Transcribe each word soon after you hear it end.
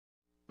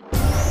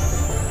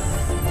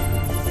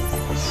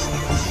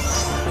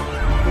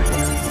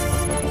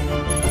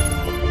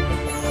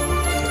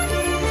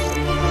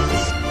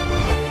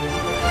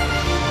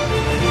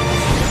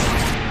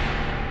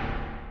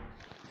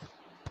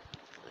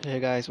Hey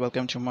guys,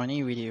 welcome to my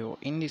new video.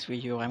 In this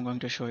video I'm going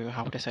to show you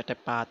how to set a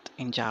path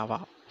in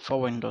Java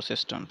for Windows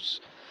systems.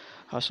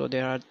 So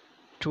there are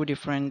two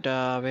different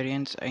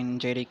variants in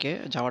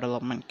JDK, Java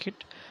Development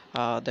Kit.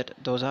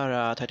 Those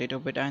are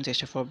 32-bit and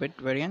 64-bit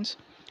variants.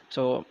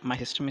 So my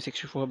system is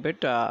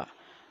 64-bit.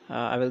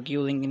 I will give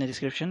link in the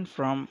description.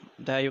 From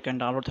there you can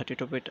download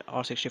 32-bit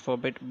or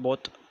 64-bit.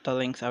 Both the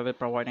links I will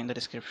provide in the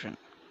description.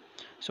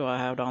 So I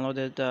have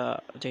downloaded the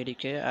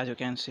JDK, as you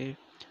can see.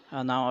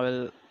 Now I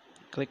will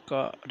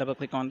double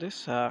click on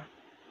this.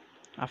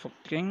 After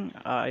clicking,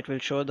 it will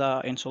show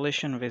the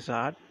installation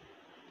wizard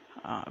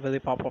will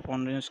pop up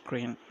on your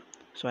screen.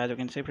 So as you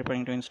can see,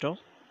 preparing to install.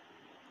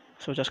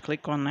 So just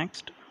click on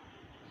next.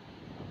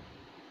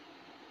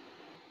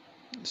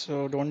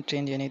 So don't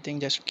change anything,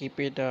 just keep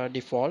it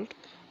default.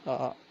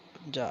 uh,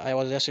 I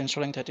was just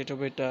installing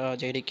 32-bit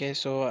JDK,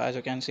 so as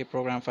you can see,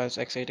 program files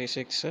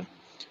x86.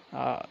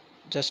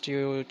 Just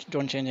you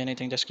don't change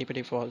anything, just keep it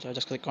default. So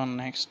just click on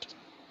next.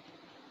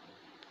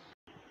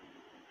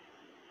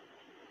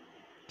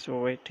 So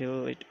wait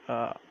till it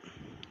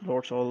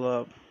loads all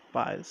the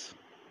files.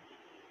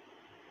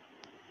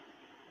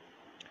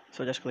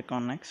 So just click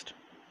on next.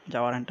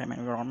 Java runtime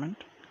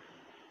environment.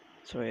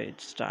 So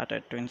it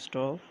started to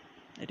install.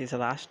 It is the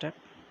last step.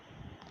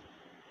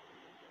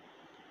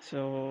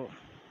 So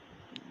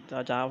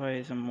the Java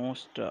is the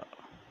most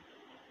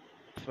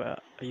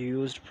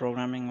used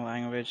programming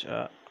language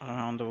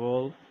around the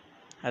world.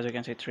 As you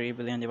can see, 3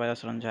 billion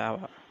devices run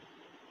Java.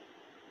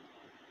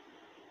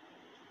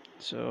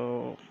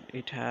 So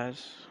it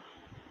has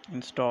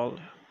installed.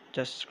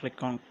 Just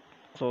click on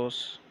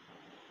close.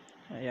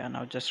 Yeah,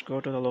 now just go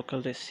to the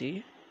local disk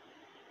C.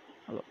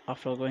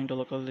 After going to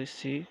local disk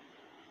C,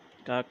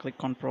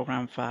 click on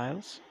program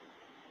files.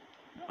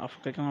 After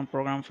clicking on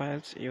program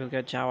files, you will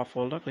get Java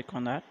folder. Click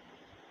on that.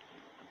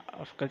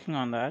 After clicking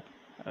on that,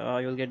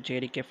 you'll get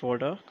JDK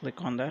folder.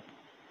 Click on that.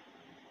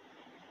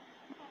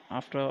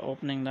 After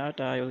opening that,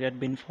 you'll get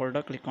bin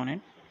folder. Click on it.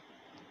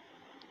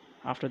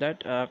 After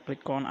that,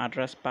 click on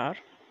address bar.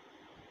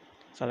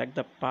 Select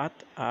the path.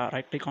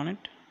 Right click on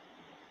it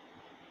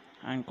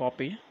and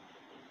copy.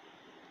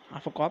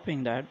 After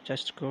copying that,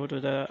 just go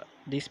to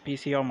this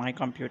PC or my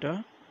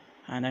computer,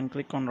 and then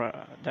click on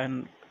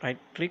then right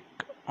click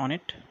on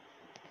it.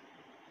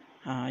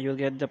 You'll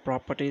get the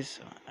properties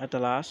at the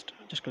last.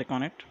 Just click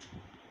on it.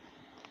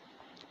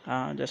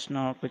 Just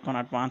now click on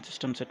advanced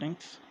system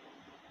settings.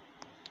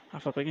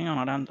 After clicking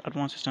on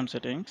advanced system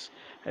settings,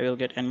 I will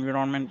get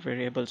environment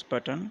variables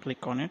button.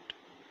 Click on it.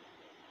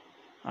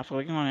 After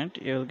clicking on it,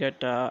 you will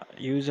get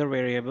user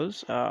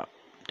variables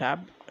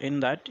tab. In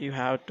that, you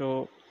have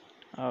to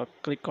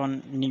click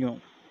on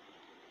new.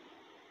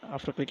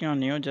 After clicking on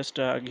new, just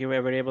give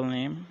a variable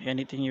name.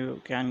 Anything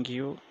you can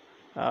give.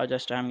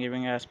 Just I'm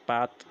giving as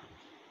path.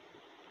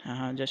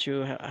 Just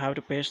you have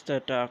to paste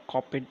that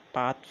copied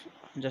path.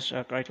 Just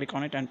right click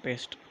on it and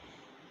paste.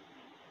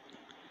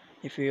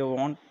 If you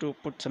want to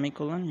put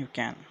semicolon, you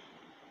can.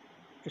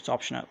 It's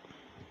optional.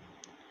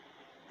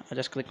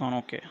 Just click on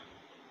OK.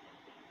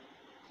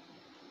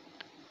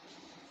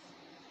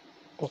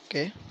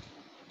 OK.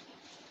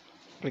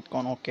 Click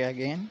on OK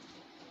again.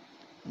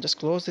 Just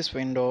close this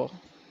window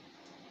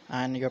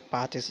and your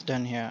path is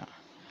done here.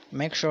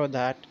 Make sure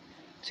that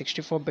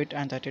 64-bit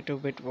and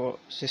 32-bit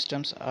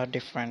systems are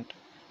different.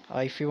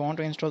 If you want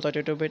to install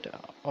 32-bit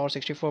or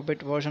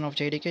 64-bit version of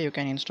JDK, you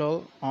can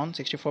install on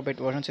 64-bit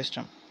version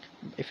system.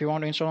 If you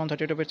want to install on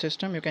 32-bit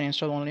system, you can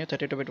install only a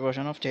 32-bit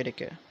version of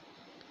JDK.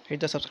 Hit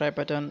the subscribe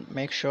button.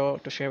 Make sure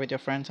to share with your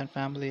friends and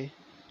family.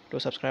 Do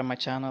subscribe my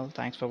channel.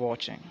 Thanks for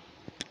watching.